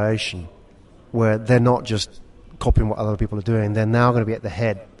of innovation where they're not just copying what other people are doing, they're now going to be at the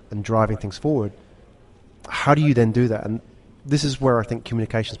head and driving things forward. How do you then do that? And this is where I think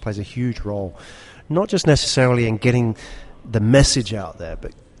communications plays a huge role, not just necessarily in getting the message out there,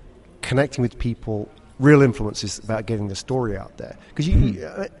 but connecting with people. Real influence is about getting the story out there. Because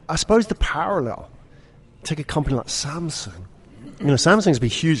I suppose the parallel, take a company like Samsung. Samsung's been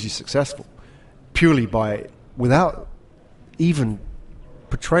hugely successful purely without even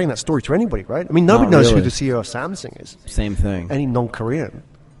portraying that story to anybody, right? I mean, nobody knows who the CEO of Samsung is. Same thing. Any non-Korean.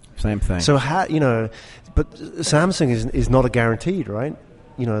 Same thing. So, but Samsung is not a guaranteed, right?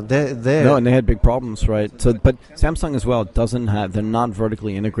 They're no, and they had big problems, right? So, but Samsung as well they're not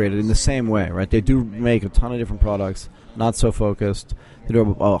vertically integrated in the same way, right? They do make a ton of different products, not so focused. They do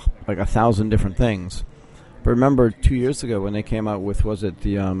like 1,000 different things. But remember 2 years ago when they came out with, was it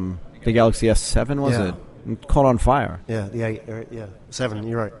the Galaxy S7, was it? It caught on fire. Yeah, the 8, 7,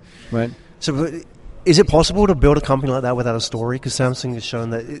 you're right. Right. So is it possible to build a company like that without a story? Because Samsung has shown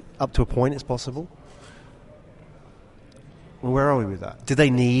that up to a point it's possible. Where are we with that? Do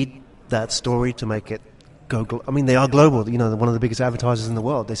they need that story to make it go I mean, they are global. They're one of the biggest advertisers in the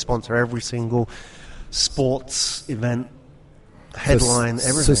world. They sponsor every single sports event, headline,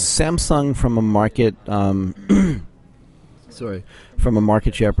 everything. So Samsung, from a market, from a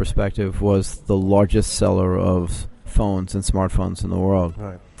market share perspective, was the largest seller of phones and smartphones in the world.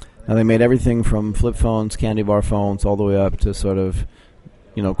 Right. Now they made everything from flip phones, candy bar phones, all the way up to sort of,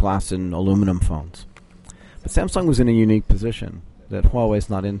 glass and aluminum phones. But Samsung was in a unique position that Huawei's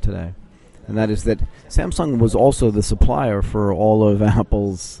not in today. And that is that Samsung was also the supplier for all of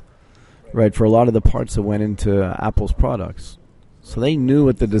Apple's, right, for a lot of the parts that went into Apple's products. So they knew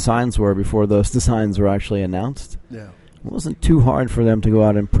what the designs were before those designs were actually announced. Yeah. It wasn't too hard for them to go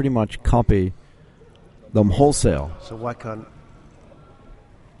out and pretty much copy them wholesale. So why can't...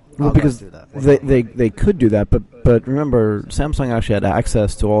 Well, because they could do that, but remember, Samsung actually had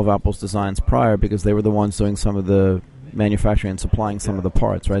access to all of Apple's designs prior because they were the ones doing some of the manufacturing and supplying some of the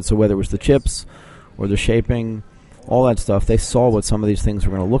parts, right? So whether it was the chips or the shaping, all that stuff, they saw what some of these things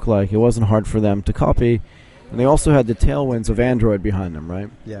were going to look like. It wasn't hard for them to copy, and they also had the tailwinds of Android behind them, right?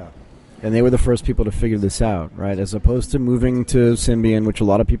 Yeah. And they were the first people to figure this out, right? As opposed to moving to Symbian, which a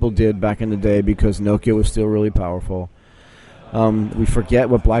lot of people did back in the day because Nokia was still really powerful. We forget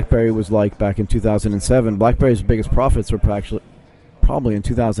what BlackBerry was like back in 2007. BlackBerry's biggest profits were probably in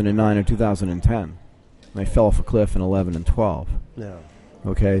 2009 or 2010. They fell off a cliff in 11 and 12. Yeah.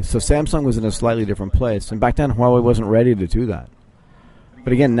 Okay, so Samsung was in a slightly different place. And back then, Huawei wasn't ready to do that.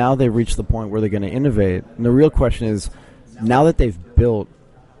 But again, now they've reached the point where they're going to innovate. And the real question is, now that they've built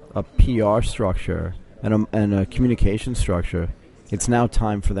a PR structure and a communication structure, it's now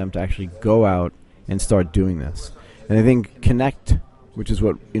time for them to actually go out and start doing this. And I think Connect, which is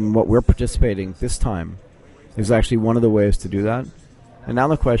what we're participating this time, is actually one of the ways to do that. And now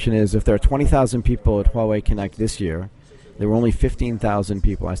the question is, if there are 20,000 people at Huawei Connect this year, there were only 15,000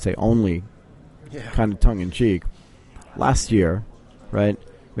 people, I say only, kind of tongue-in-cheek, last year, right?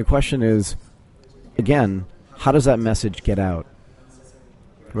 The question is, again, how does that message get out,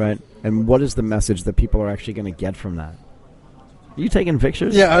 right? And what is the message that people are actually going to get from that? you taking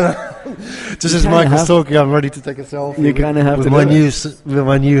pictures? Yeah. Just as Michael's talking, I'm ready to take a selfie. You kind of have with to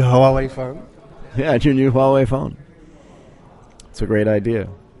my new Huawei phone. Yeah, it's your new Huawei phone. It's a great idea.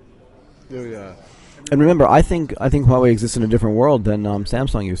 Oh, yeah. And remember, I think Huawei exists in a different world than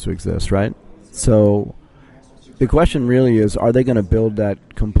Samsung used to exist, right? So the question really is, are they going to build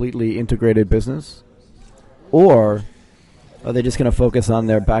that completely integrated business? Or are they just going to focus on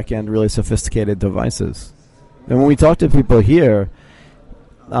their back-end, really sophisticated devices? And when we talk to people here,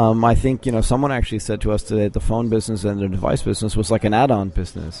 I think, someone actually said to us today that the phone business and the device business was like an add-on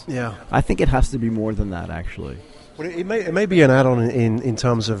business. Yeah. I think it has to be more than that, actually. Well, it may be an add-on in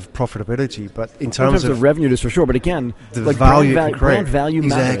terms of profitability, but in terms of revenue, just for sure. But again, the value brand value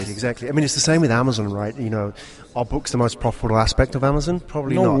matters. Exactly. I mean, it's the same with Amazon, right? Are books the most profitable aspect of Amazon?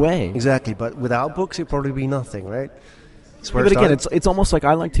 Probably not. No way. Exactly. But without books, it'd probably be nothing, right? But again, it's almost like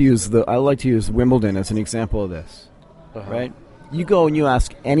I like to use Wimbledon as an example of this, right? You go and you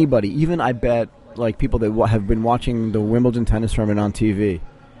ask anybody, even I bet like people that have been watching the Wimbledon tennis tournament on TV,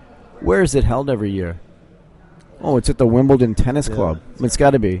 where is it held every year? Oh, it's at the Wimbledon Tennis Club. It's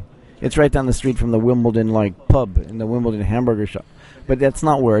got to be. It's right down the street from the Wimbledon pub in the Wimbledon hamburger shop. But that's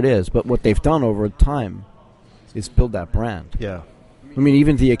not where it is. But what they've done over time is build that brand. Yeah. I mean,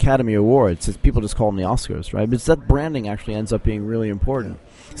 even the Academy Awards, people just call them the Oscars, right? But that branding actually ends up being really important.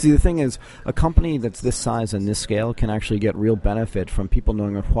 Yeah. See, the thing is, a company that's this size and this scale can actually get real benefit from people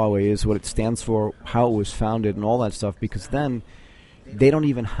knowing what Huawei is, what it stands for, how it was founded, and all that stuff, because then they don't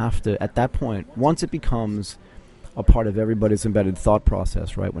even have to, at that point, once it becomes a part of everybody's embedded thought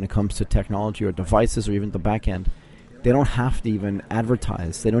process, right, when it comes to technology or devices or even the back end, they don't have to even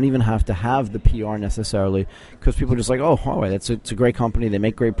advertise. They don't even have to have the PR necessarily, because people are just like, oh, Huawei, it's a great company. They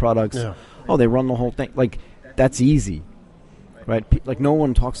make great products. Yeah. Oh, they run the whole thing. That's easy, right? No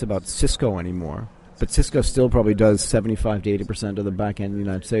one talks about Cisco anymore, but Cisco still probably does 75 to 80% of the back end in the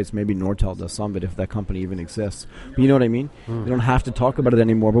United States. Maybe Nortel does some, but if that company even exists. But you know what I mean? They don't have to talk about it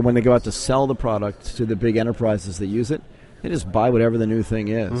anymore, but when they go out to sell the product to the big enterprises that use it, they just buy whatever the new thing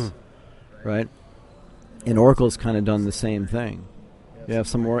is, right? And Oracle's kind of done the same thing. You have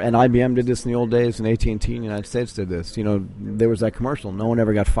some more, and IBM did this in the old days, and AT&T in the United States did this. There was that commercial. No one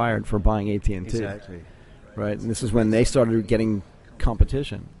ever got fired for buying AT&T. Exactly. Right? And this is when they started getting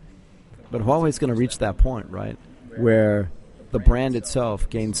competition. But Huawei's going to reach that point, right, where the brand itself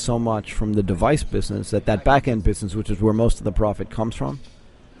gains so much from the device business that back-end business, which is where most of the profit comes from,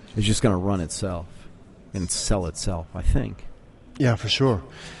 is just going to run itself and sell itself, I think. Yeah, for sure.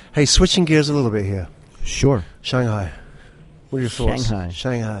 Hey, switching gears a little bit here. Sure. Shanghai. What are your thoughts?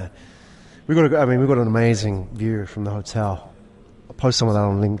 Shanghai. We've got an amazing view from the hotel. I'll post some of that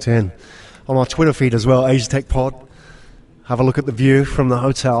on LinkedIn. On our Twitter feed as well, Asia Tech Pod. Have a look at the view from the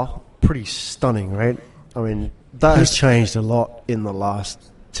hotel. Pretty stunning, right? I mean, that has changed a lot in the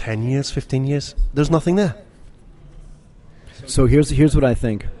last 10 years, 15 years. There's nothing there. So here's what I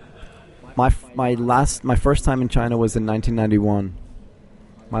think. My first time in China was in 1991.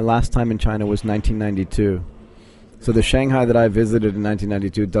 My last time in China was 1992. So the Shanghai that I visited in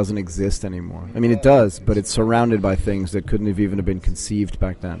 1992 doesn't exist anymore. I mean, it does, but it's surrounded by things that couldn't have even been conceived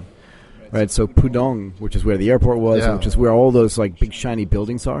back then. Right? So Pudong, which is where the airport was, which is where all those big shiny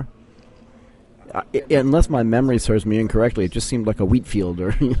buildings are. Unless my memory serves me incorrectly, it just seemed like a wheat field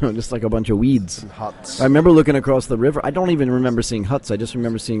or just like a bunch of weeds. And huts. I remember looking across the river. I don't even remember seeing huts. I just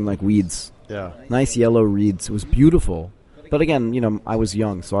remember seeing weeds. Yeah. Nice yellow reeds. It was beautiful. But again, I was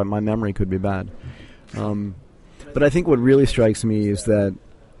young, so my memory could be bad. But I think what really strikes me is that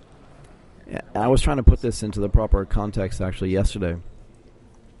I was trying to put this into the proper context actually yesterday.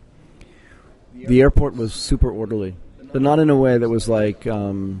 The airport was super orderly, but not in a way that was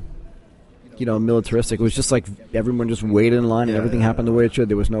militaristic. It was just everyone just waited in line and everything happened the way it should.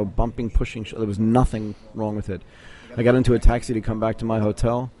 There was no bumping, pushing. There was nothing wrong with it. I got into a taxi to come back to my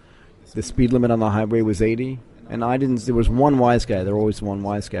hotel. The speed limit on the highway was 80. And there was one wise guy. There was always one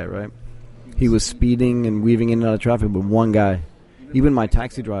wise guy, right? He was speeding and weaving in and out of traffic, but one guy. Even my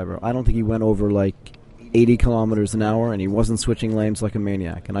taxi driver, I don't think he went over 80 kilometers an hour, and he wasn't switching lanes like a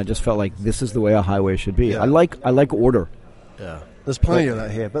maniac. And I just felt like this is the way a highway should be. Yeah. I like order. Yeah. There's plenty of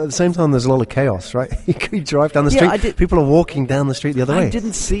that here, but at the same time, there's a lot of chaos, right? You drive down the street, people are walking down the street the other way. I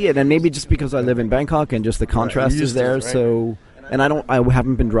didn't see it, and maybe just because I live in Bangkok and just the contrast is there, right? So... And I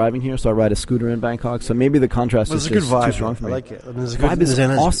haven't been driving here, so I ride a scooter in Bangkok. So maybe the contrast is just too strong for me. I like it. The vibe is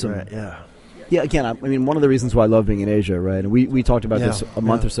awesome. Right, yeah. Yeah. Again, I mean, one of the reasons why I love being in Asia, right? And we talked about this a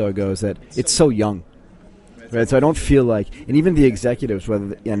month or so ago, is that it's so young, right? So I don't feel and even the executives,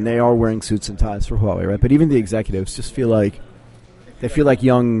 and they are wearing suits and ties for Huawei, right? But even the executives just feel like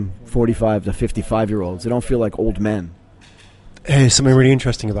young 45 to 55-year-olds. They don't feel like old men. Here's something really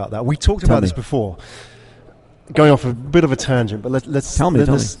interesting about that. We talked about this before. Going off a bit of a tangent, but let's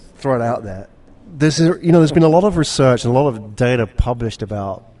throw it out there. There's been a lot of research and a lot of data published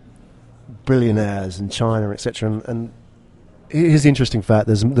about billionaires in China, etc. And here's the interesting fact: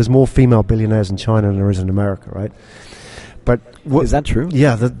 there's more female billionaires in China than there is in America, right? But is that true?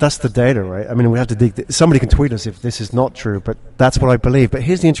 Yeah, that's the data, right? I mean, we have to dig. Somebody can tweet us if this is not true, but that's what I believe. But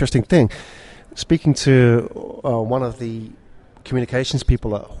here's the interesting thing: speaking to one of the communications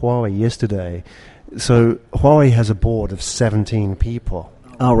people at Huawei yesterday. So Huawei has a board of 17 people.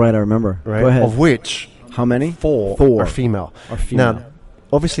 Oh, right, I remember. Right, go ahead. of which how many? Four are female. Now,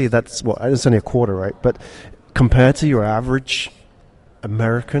 obviously, that's it's only a quarter, right? But compared to your average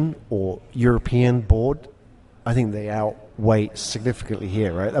American or European board, I think they outweigh significantly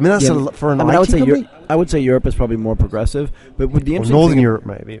here, right? I mean, that's for an IT company. I would say Europe is probably more progressive, but with the interesting Northern Europe,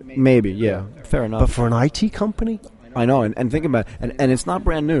 maybe, yeah, fair enough. But for an IT company. I know, and think about it, and it's not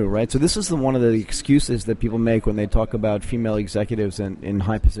brand new, right? So this is one of the excuses that people make when they talk about female executives in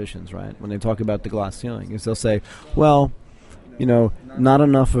high positions, right? When they talk about the glass ceiling, is they'll say, well, not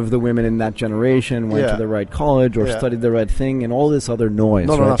enough of the women in that generation went to the right college or studied the right thing, and all this other noise.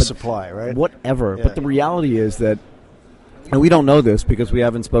 Not enough supply, right? Whatever. Yeah. But the reality is that, and we don't know this because we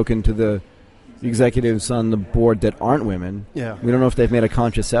haven't spoken to the executives on the board that aren't women. Yeah. We don't know if they've made a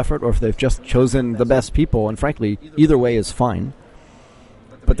conscious effort or if they've just chosen the best people, and frankly, either way is fine.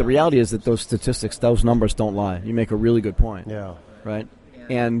 But the reality is that those statistics, those numbers don't lie. You make a really good point. Yeah. Right?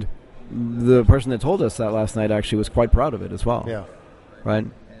 And the person that told us that last night actually was quite proud of it as well. Yeah. Right?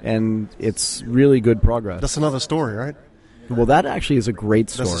 And it's really good progress. That's another story, right? Well, that actually is a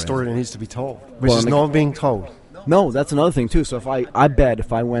great story. That's a story that needs to be told, which is not being told. No, that's another thing, too. So if I bet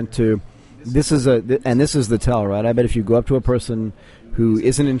if I went to... This is the tell, right? I bet if you go up to a person who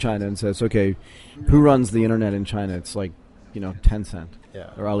isn't in China and says, okay, who runs the internet in China? It's like, Tencent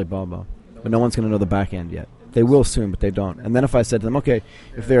or Alibaba. But no one's going to know the back end yet. They will soon, but they don't. And then if I said to them, okay,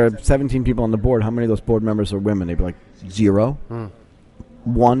 if there are 17 people on the board, how many of those board members are women? They'd be like, 0.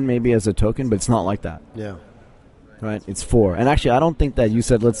 One maybe as a token, but it's not like that. Yeah. Right? It's 4. And actually, I don't think that you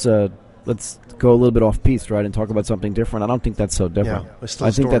said, let's go a little bit off piece, right, and talk about something different. I don't think that's so different. Yeah,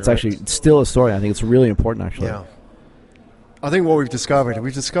 I think that's actually still a story. I think it's really important, actually. Yeah. I think what we've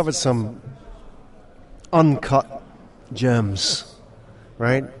discovered some uncut gems,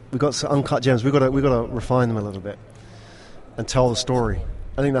 right? We've got some uncut gems. We've got to refine them a little bit and tell the story.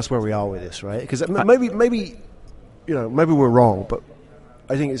 I think that's where we are with this, right? Because maybe we're wrong, but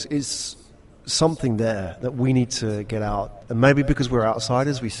I think it's something there that we need to get out. And maybe because we're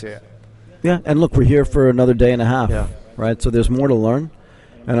outsiders, we see it. Yeah, and look, we're here for another day and a half, right? So there's more to learn,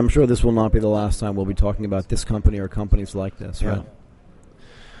 and I'm sure this will not be the last time we'll be talking about this company or companies like this, right?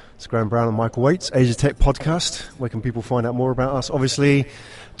 It's Graham Brown and Michael Waits, Asia Tech Podcast. Where can people find out more about us? Obviously,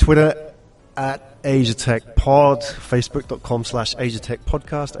 Twitter at Asia Tech Pod, Facebook.com/Asia Tech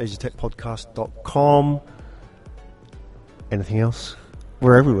Podcast, AsiaTechPodcast.com. Anything else?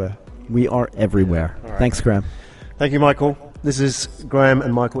 We're everywhere. We are everywhere. Right. Thanks, Graham. Thank you, Michael. This is Graham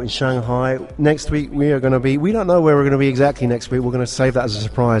and Michael in Shanghai. Next week we don't know where we're going to be exactly next week. We're going to save that as a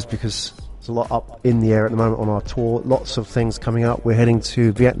surprise because there's a lot up in the air at the moment on our tour. Lots of things coming up. We're heading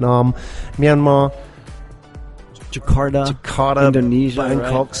to Vietnam, Myanmar, Jakarta, Indonesia,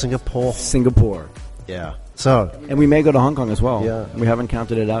 Bangkok, right? Singapore. Yeah. And we may go to Hong Kong as well. Yeah. We haven't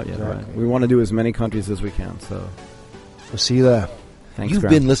counted it out yet, right? We want to do as many countries as we can. So we'll see you there. Thanks, You've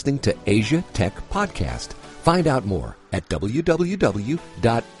Graham. been listening to Asia Tech Podcast. Find out more at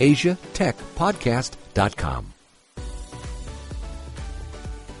www.asiatechpodcast.com.